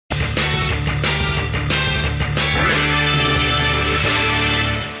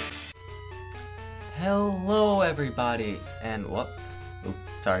everybody, and what? Oops,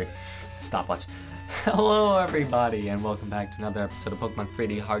 sorry, stopwatch. Hello everybody, and welcome back to another episode of Pokemon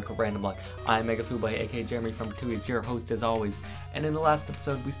 3D Hardcore Randomlocke. I'm MegaFooboy, aka Jeremy from Ptooes, your host as always. And in the last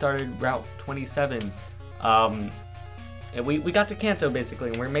episode, we started Route 27. And we got to Kanto basically,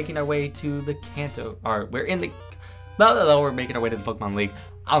 and we're making our way to the Kanto. Or we're in the. We're making our way to the Pokemon League.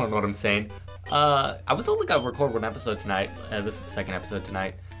 I don't know what I'm saying. I was only gonna record one episode tonight. This is the second episode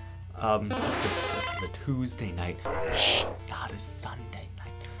tonight. Just because this is a Tuesday night. Shh, not a Sunday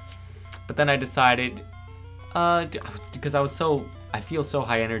night. But then I decided, because I feel so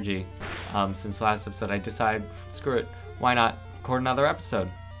high energy, since last episode, I decided, screw it, why not record another episode?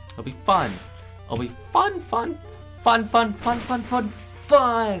 It'll be fun. It'll be fun. You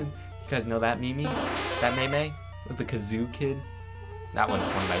guys know that Mimi? That Mei with the kazoo kid? That one's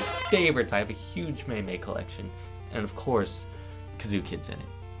one of my favorites. I have a huge Mei collection, and of course, kazoo kid's in it.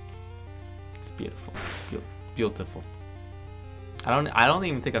 It's beautiful. It's beautiful. I don't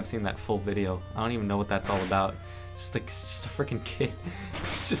even think I've seen that full video. I don't even know what that's all about. It's just a freaking kid.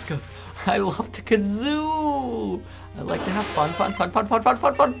 It just goes, I love to kazoo. I like to have fun.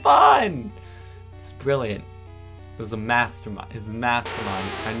 It's brilliant. It was a mastermind. His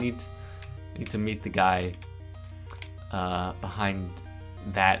mastermind. I need to meet the guy behind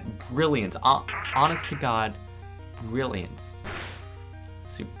that brilliance. Honest to God, brilliance.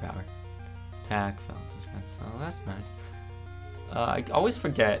 Superpower. Attack, oh, that's nice. I always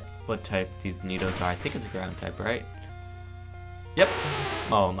forget what type these Nidos are. I think it's a ground type, right? Yep.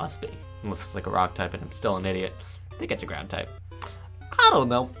 Oh, it must be. Unless it's like a rock type and I'm still an idiot. I think it's a ground type. I don't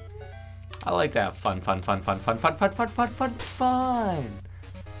know. I like to have fun. Freaking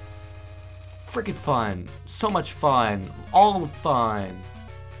fun. So much fun. All the fun.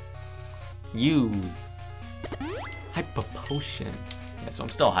 Use. Hyper Potion. Yeah, so I'm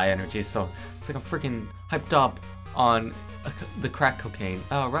still high energy, so it's like I'm freaking hyped up on the crack cocaine.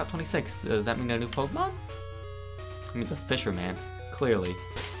 Oh, Route 26. Does that mean a new Pokemon? It means a fisherman, clearly.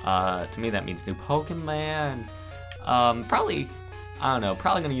 To me, that means new Pokemon. Probably, I don't know,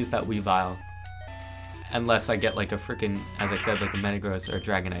 probably gonna use that Weavile. Unless I get like a freaking, as I said, like a Metagross or a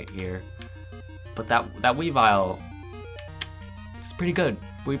Dragonite here. But that Weavile is pretty good.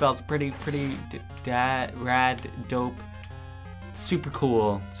 Weavile's pretty rad, dope. Super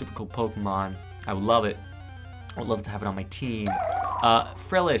cool Pokemon. I would love it. I would love to have it on my team.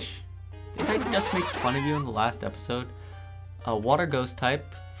 Frillish. Did I just make fun of you in the last episode? Water Ghost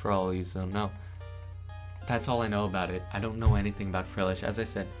type, for all of you who don't know. That's all I know about it. I don't know anything about Frillish. As I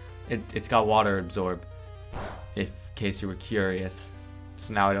said, it's got Water Absorb, in case you were curious.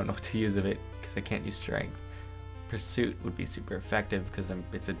 So now I don't know what to use of it, because I can't use Strength. Pursuit would be super effective, because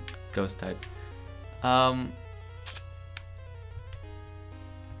it's a Ghost type.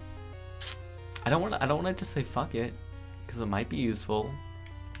 I don't want to just say fuck it, because it might be useful.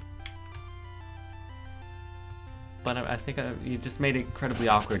 But I think you just made it incredibly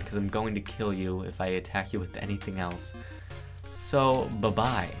awkward, because I'm going to kill you if I attack you with anything else. So,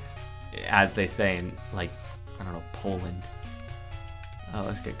 bye-bye, as they say in, like, I don't know, Poland.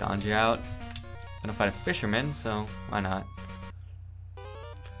 Let's get Ganja out. I'm gonna fight a fisherman, so why not?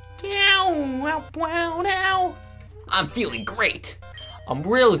 I'm feeling great! I'm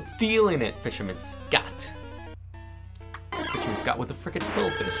really feeling it, Fisherman Scott. Fisherman Scott with the frickin'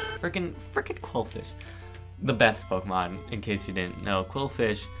 Quillfish. Frickin' Quillfish. The best Pokemon, in case you didn't know.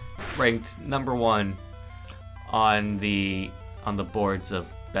 Quillfish ranked #1 on the boards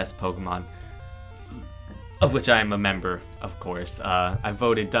of best Pokemon, of which I am a member, of course. I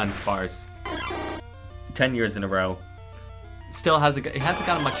voted Dunsparce 10 years in a row. Still it hasn't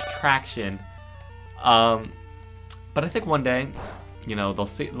gotten much traction. But I think one day, you know, they'll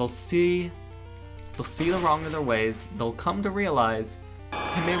see the wrong of their ways. They'll come to realize,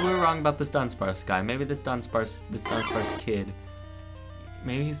 hey, maybe we were wrong about this Dunsparce guy. Maybe this Dunsparce kid.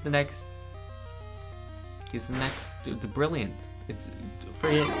 Maybe he's the next the brilliant.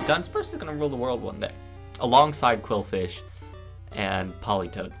 Dunsparce is gonna rule the world one day, alongside Quillfish and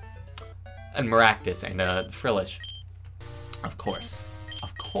Politoed and Maractus and Frillish. Of course.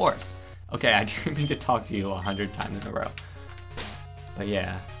 Okay, I didn't mean to talk to you 100 times in a row. But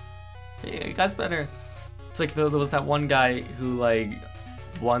yeah, you guys better. It's like there was that one guy who like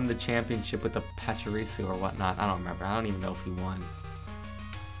won the championship with the Pachirisu or whatnot. I don't remember. I don't even know if he won.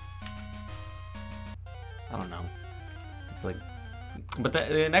 I don't know. It's like, but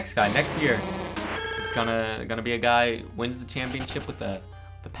the next guy next year is gonna be a guy who wins the championship with the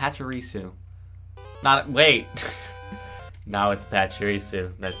Pachirisu. Not wait. Not with the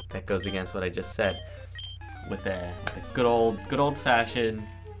Pachirisu. That goes against what I just said. With a good old fashioned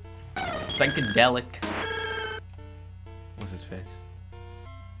psychedelic face?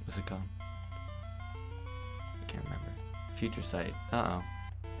 Where's it gone? I can't remember. Future sight. Uh-oh.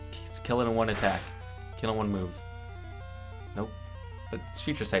 Kill it in one attack. Kill in one move. Nope. But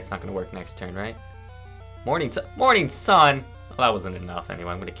future sight's not gonna work next turn, right? Morning sun! Well, that wasn't enough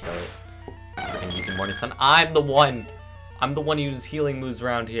anyway. I'm gonna kill it. Freaking using morning sun. I'm the one who uses healing moves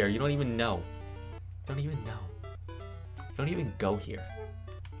around here. You don't even know. You don't even know. You don't even go here.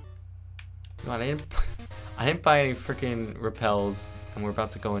 You know what, I didn't buy any freaking repels, and we're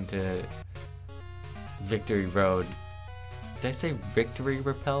about to go into Victory Road. Did I say Victory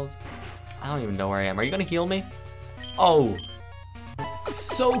repels? I don't even know where I am. Are you gonna heal me? Oh!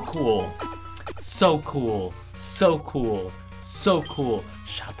 So cool! So cool! So cool! So cool!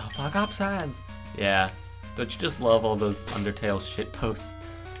 Shut the fuck up, Sans! Yeah. Don't you just love all those Undertale shitposts?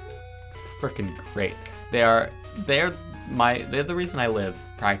 Freaking great. They're the reason I live,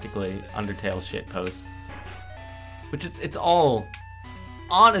 practically, Undertale shitposts. Which is, it's all,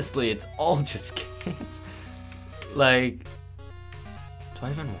 honestly, it's all just kids. Like, do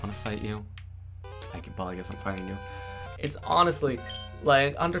I even want to fight you? Well, I guess I'm fighting you. It's honestly,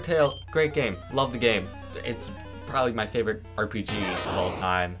 like, Undertale, great game. Love the game. It's probably my favorite RPG of all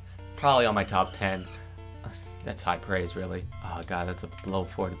time. Probably on my top 10. That's high praise, really. Oh god, that's a level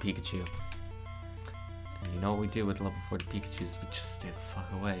 40 Pikachu. And you know what we do with level 40 Pikachus? We just stay the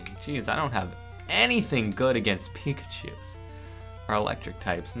fuck away. Jeez, I don't have anything good against Pikachus. Or electric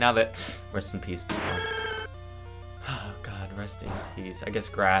types. Now that... Rest in peace, Pokemon. Oh god, rest in peace. I guess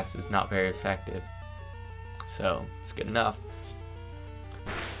grass is not very effective. So, it's good enough.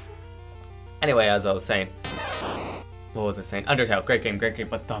 Anyway, as I was saying... What was I saying? Undertale, great game,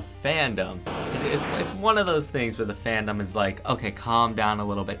 but the fandom, it's one of those things where the fandom is like, okay, calm down a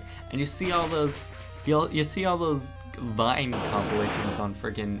little bit, and you see all those, you see all those Vine compilations on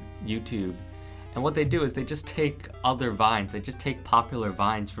freaking YouTube, and what they do is they just take other Vines, they just take popular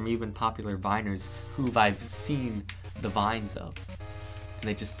Vines from even popular Viners who I've seen the Vines of, and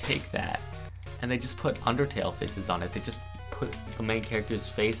they just take that, and they just put Undertale faces on it, they just put the main character's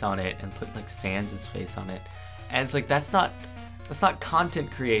face on it, and put like Sans' face on it. And it's like, that's not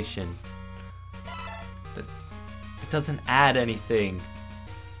content creation. It doesn't add anything.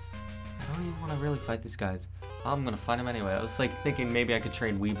 I don't even want to really fight these guys. Oh, I'm gonna fight them anyway. I was like thinking maybe I could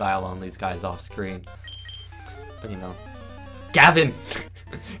train Weavile on these guys off screen. But you know. Gavin!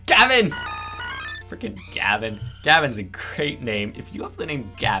 Gavin! Freaking Gavin. Gavin's a great name. If you have the name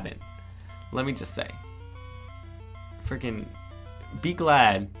Gavin, let me just say. Freaking be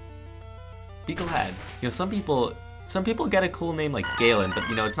glad. Be glad. You know, some people get a cool name like Galen, but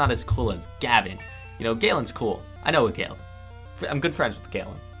you know, it's not as cool as Gavin. You know, Galen's cool. I know a Galen. I'm good friends with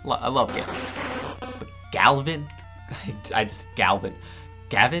Galen. I love Galen. But Galvin? I just Galvin.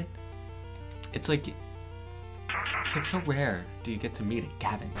 Gavin? It's like so rare do you get to meet a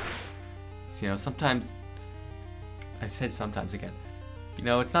Gavin. So, you know, sometimes I said sometimes again. You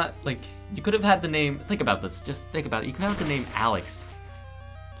know, it's not like you could have had the name, think about this, just think about it. You could have the name Alex.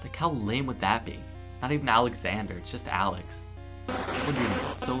 Like, how lame would that be? Not even Alexander, it's just Alex. That would be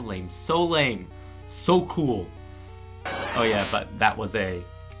so lame. So lame. So cool. Oh yeah, but that was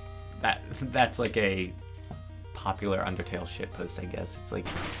that's like a popular Undertale shitpost, I guess. It's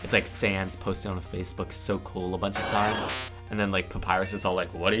like Sans posting on Facebook, so cool, a bunch of time. And then like Papyrus is all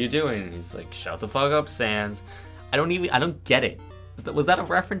like, what are you doing? And he's like, shut the fuck up, Sans. I don't get it. Was that a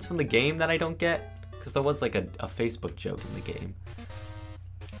reference from the game that I don't get? Because there was like a Facebook joke in the game.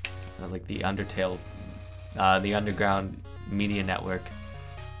 Like the Undertale, the Underground Media Network.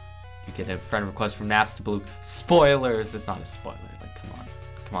 You get a friend request from Naps to Blue. Spoilers! It's not a spoiler. Like,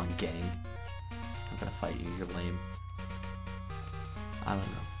 come on, game. I'm gonna fight you. You're lame. I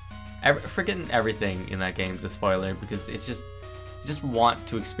don't know. Freaking everything in that game is a spoiler because it's just you just want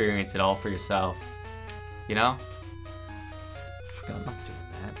to experience it all for yourself. You know? I'm not doing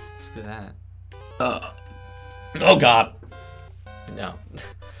that. Screw that. Oh god. No.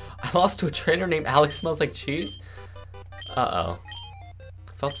 I lost to a trainer named Alex Smells Like Cheese? Uh-oh.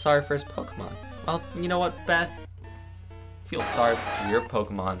 Felt sorry for his Pokemon. Well, you know what, Beth? Feel sorry for your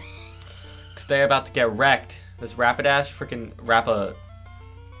Pokemon. Because they're about to get wrecked. This Rapidash, freaking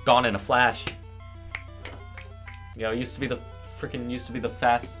gone in a flash. You know, used to be the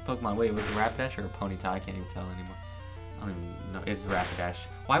fastest Pokemon. Wait, was it Rapidash or a Ponyta? I can't even tell anymore. I don't even know. It's Rapidash.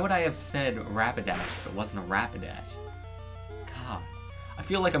 Why would I have said Rapidash if it wasn't a Rapidash? God. I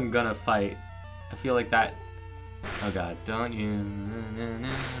feel like I'm gonna fight. I feel like that. Oh god, don't you.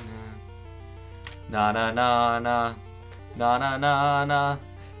 Na na na na. Na na na na.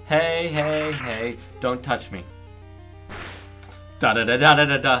 Hey, hey, hey. Don't touch me. Da da da da da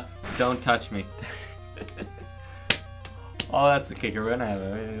da da. Don't touch me. Oh, that's the kicker. We're gonna have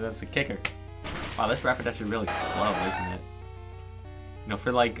it. That's the kicker. Wow, this Rapidash is really slow, isn't it? You know,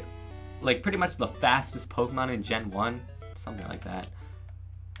 for like pretty much the fastest Pokemon in Gen 1, something like that.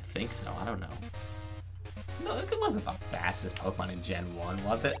 I think so. I don't know. No, it wasn't the fastest Pokemon in Gen 1,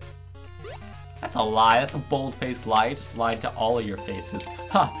 was it? That's a lie. That's a bold-faced lie. You just lied to all of your faces.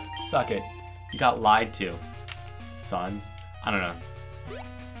 Ha! Suck it. You got lied to, sons. I don't know.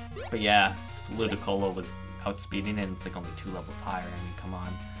 But yeah, Ludicolo was outspeeding and it's like only 2 levels higher. I mean, come on.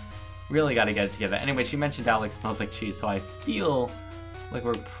 Really gotta get it together. Anyway, she mentioned Alex smells like cheese, so I feel like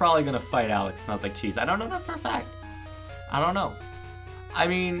we're probably gonna fight Alex smells like cheese. I don't know that for a fact. I don't know. I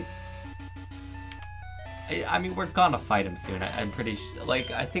mean, we're gonna fight him soon. I'm pretty sure.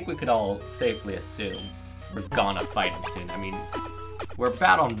 Like, I think we could all safely assume we're gonna fight him soon. I mean, we're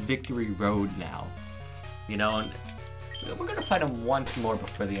about on Victory Road now, you know, and we're gonna fight him once more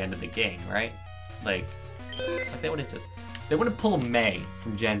before the end of the game, right? Like they wouldn't pull May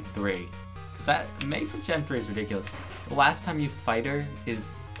from Gen 3, cause that May from Gen 3 is ridiculous. The last time you fight her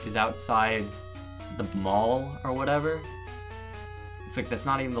is outside the mall or whatever. It's like, that's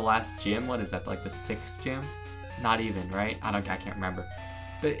not even the last gym. What is that, like the 6th gym? Not even, right? I can't remember.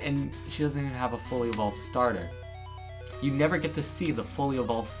 But, and she doesn't even have a fully evolved starter. You never get to see the fully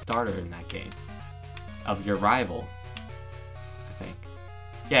evolved starter in that game of your rival, I think.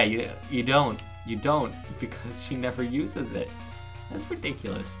 Yeah, you don't because she never uses it. That's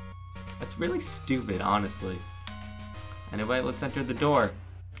ridiculous. That's really stupid, honestly. Anyway, let's enter the door.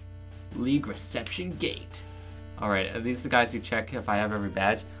 League Reception Gate. Alright, are these the guys who check if I have every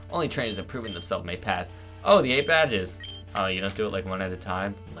badge? Only trainers that proven themselves may pass. Oh, the 8 badges. Oh, you don't do it like one at a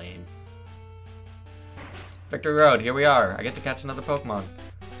time? Lame. Victory Road, here we are. I get to catch another Pokemon.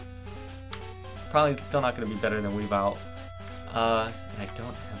 Probably still not going to be better than Weavile. I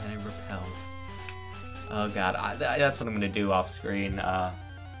don't have any repels. Oh god, that's what I'm going to do off screen.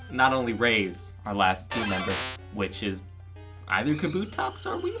 Not only raise our last team member, which is either Kabutops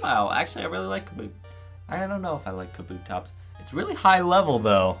or Weavile. Actually, I really like Kabutops. I don't know if I like Kabutops. It's really high level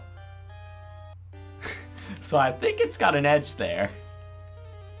though. So I think it's got an edge there.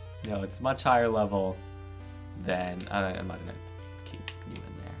 No, it's much higher level than... I'm not gonna keep you in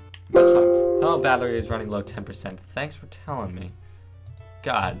there. Much higher. Oh, battery is running low 10%. Thanks for telling me.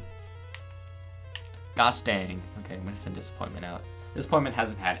 God. Gosh dang. Okay, I'm gonna send Disappointment out. Disappointment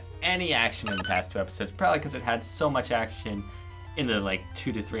hasn't had any action in the past 2 episodes, probably because it had so much action in the like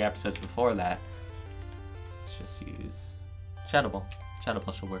 2 to 3 episodes before that. Let's just use Shadow Ball. Shadow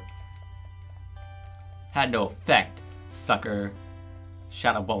Ball should work. Had no effect, sucker.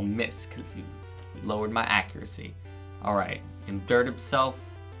 Shadow Ball missed because you lowered my accuracy. Alright, endured himself.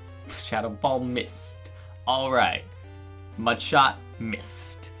 Shadow Ball missed. Alright. Mudshot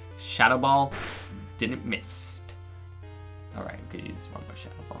missed. Shadow Ball didn't miss. Alright, I'm gonna use one more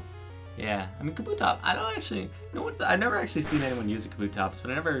Shadow Ball. Yeah, I mean Kabutops, I don't actually, I've never actually seen anyone use a Kabutops,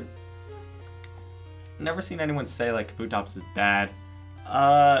 but I never seen anyone say like Kabutops is bad.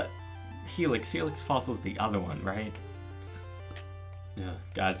 Helix Fossil's the other one, right? Yeah,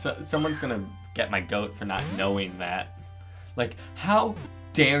 God, so someone's gonna get my goat for not knowing that. Like, how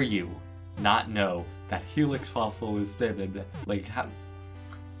dare you not know that Helix Fossil is like, how...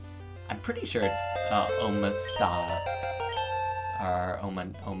 I'm pretty sure it's Omasta or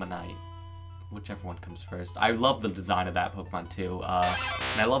Omanite, whichever one comes first. I love the design of that Pokemon too,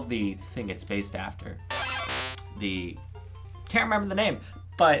 and I love the thing it's based after. Can't remember the name,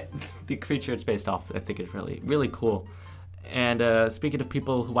 but the creature it's based off I think is really, really cool. And speaking of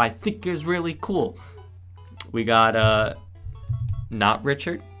people who I think is really cool, we got not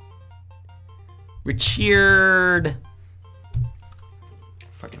Richard. I'm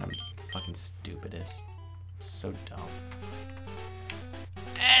fucking stupidest. I'm so dumb.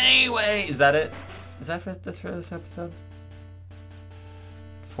 Anyway, is that it? Is that for this episode?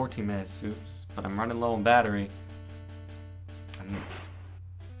 14 minutes, oops. But I'm running low on battery. I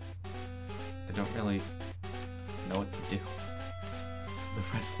don't really know what to do the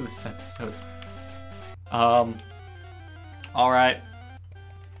rest of this episode. Alright.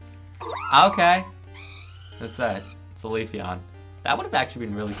 Okay. That's that. It's a Leafeon. That would have actually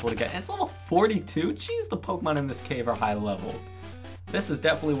been really cool to get. And it's level 42? Jeez, the Pokemon in this cave are high leveled. This is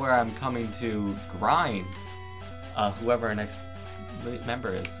definitely where I'm coming to grind whoever our next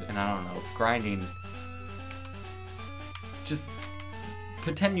member is. And I don't know, if grinding... Just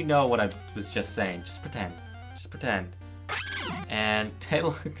pretend you know what I was just saying. Just pretend. Just pretend. And hey,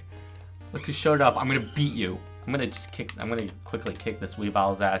 look who showed up. I'm gonna beat you. I'm gonna quickly kick this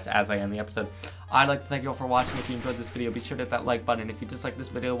Weavile's ass as I end the episode. I'd like to thank you all for watching. If you enjoyed this video, be sure to hit that like button. If you dislike this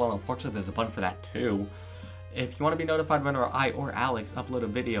video, well, unfortunately, there's a button for that too. If you want to be notified whenever I or Alex upload a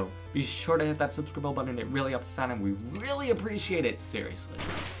video, be sure to hit that subscribe button. It really helps us out and we really appreciate it. Seriously.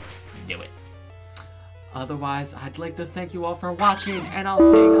 Do it. Otherwise, I'd like to thank you all for watching, and I'll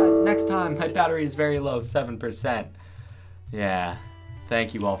see you guys next time. My battery is very low, 7%. Yeah.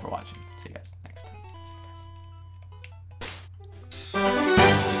 Thank you all for watching. See you guys next time. See you guys.